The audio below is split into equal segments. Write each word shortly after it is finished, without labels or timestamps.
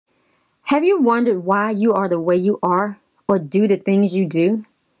Have you wondered why you are the way you are or do the things you do?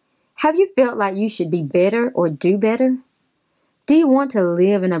 Have you felt like you should be better or do better? Do you want to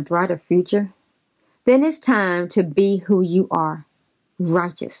live in a brighter future? Then it's time to be who you are,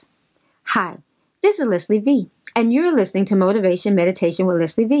 righteous. Hi, this is Leslie V, and you're listening to Motivation Meditation with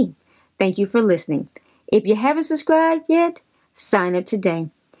Leslie V. Thank you for listening. If you haven't subscribed yet, sign up today.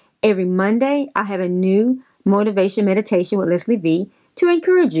 Every Monday, I have a new Motivation Meditation with Leslie V to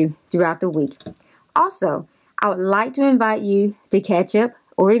encourage you throughout the week. Also, I would like to invite you to catch up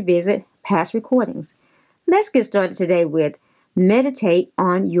or revisit past recordings. Let's get started today with meditate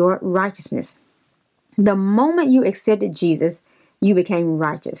on your righteousness. The moment you accepted Jesus, you became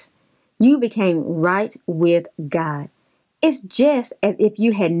righteous. You became right with God. It's just as if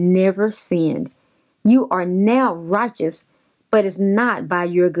you had never sinned. You are now righteous, but it's not by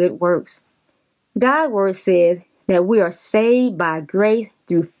your good works. God's word says that we are saved by grace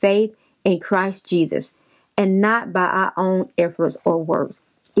through faith in Christ Jesus, and not by our own efforts or works.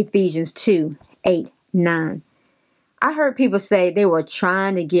 Ephesians 2:8-9. I heard people say they were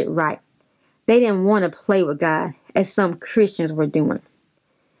trying to get right. They didn't want to play with God, as some Christians were doing.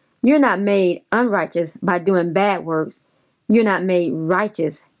 You're not made unrighteous by doing bad works. You're not made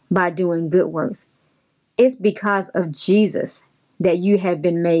righteous by doing good works. It's because of Jesus that you have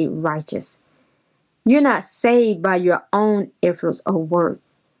been made righteous. You're not saved by your own efforts or work.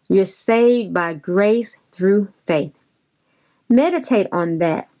 You're saved by grace through faith. Meditate on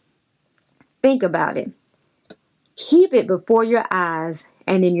that. Think about it. Keep it before your eyes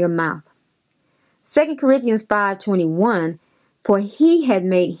and in your mouth. 2 Corinthians 5:21, for he had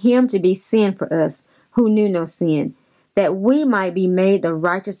made him to be sin for us who knew no sin, that we might be made the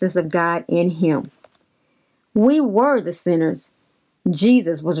righteousness of God in him. We were the sinners.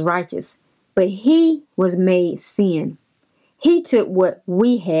 Jesus was righteous, but he was made sin. He took what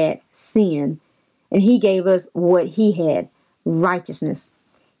we had, sin, and he gave us what he had, righteousness.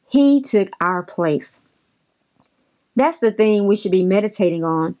 He took our place. That's the thing we should be meditating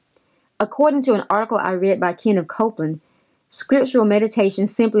on. According to an article I read by Kenneth Copeland, scriptural meditation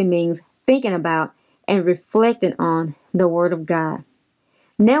simply means thinking about and reflecting on the Word of God.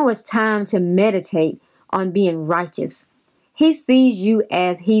 Now it's time to meditate on being righteous. He sees you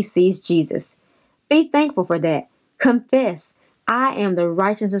as he sees Jesus. Be thankful for that. Confess, I am the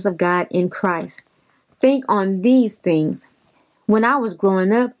righteousness of God in Christ. Think on these things. When I was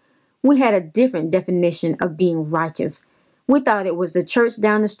growing up, we had a different definition of being righteous. We thought it was the church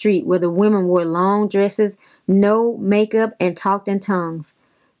down the street where the women wore long dresses, no makeup, and talked in tongues.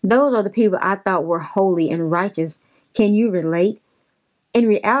 Those are the people I thought were holy and righteous. Can you relate? In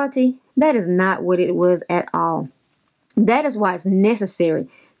reality, that is not what it was at all. That is why it's necessary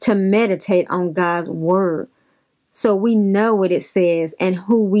to meditate on God's word so we know what it says and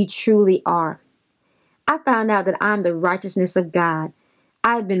who we truly are. I found out that I'm the righteousness of God.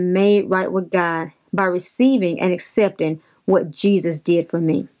 I've been made right with God by receiving and accepting what Jesus did for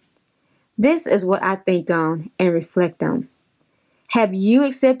me. This is what I think on and reflect on. Have you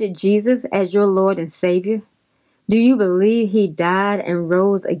accepted Jesus as your Lord and Savior? Do you believe he died and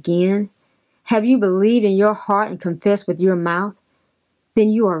rose again? Have you believed in your heart and confessed with your mouth? Then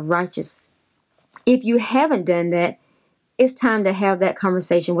you are righteous. If you haven't done that, it's time to have that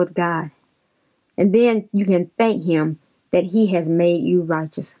conversation with God. And then you can thank him that he has made you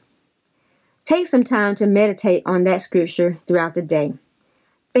righteous. Take some time to meditate on that scripture throughout the day.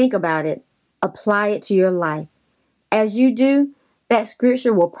 Think about it. Apply it to your life. As you do, that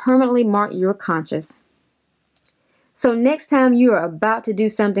scripture will permanently mark your conscience. So next time you are about to do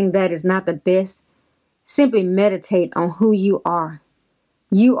something that is not the best, simply meditate on who you are.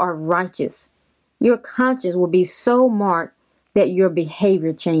 You are righteous. Your conscience will be so marked that your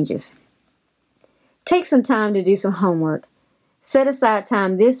behavior changes. Take some time to do some homework. Set aside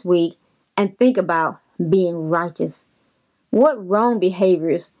time this week and think about being righteous. What wrong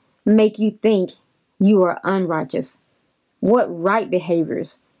behaviors make you think you are unrighteous? What right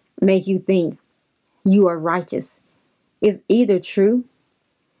behaviors make you think you are righteous? Is either true?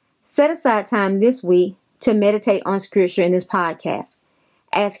 Set aside time this week to meditate on scripture in this podcast.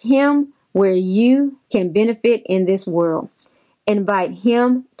 Ask him where you can benefit in this world. Invite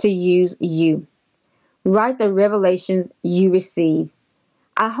him to use you. Write the revelations you receive.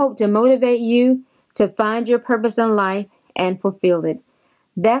 I hope to motivate you to find your purpose in life and fulfill it.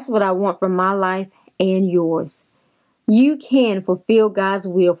 That's what I want for my life and yours. You can fulfill God's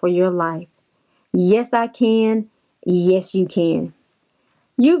will for your life. Yes, I can. Yes, you can.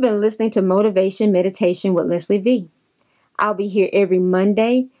 You've been listening to Motivation Meditation with Leslie V. I'll be here every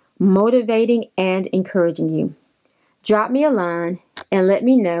Monday, motivating and encouraging you. Drop me a line and let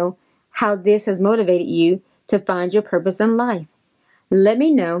me know how this has motivated you to find your purpose in life. Let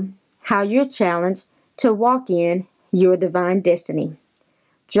me know how you're challenged to walk in your divine destiny.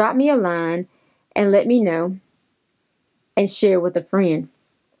 Drop me a line and let me know and share with a friend.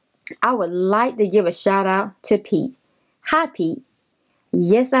 I would like to give a shout out to Pete. Hi, Pete.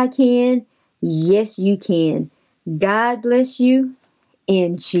 Yes, I can. Yes, you can. God bless you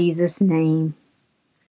in Jesus' name.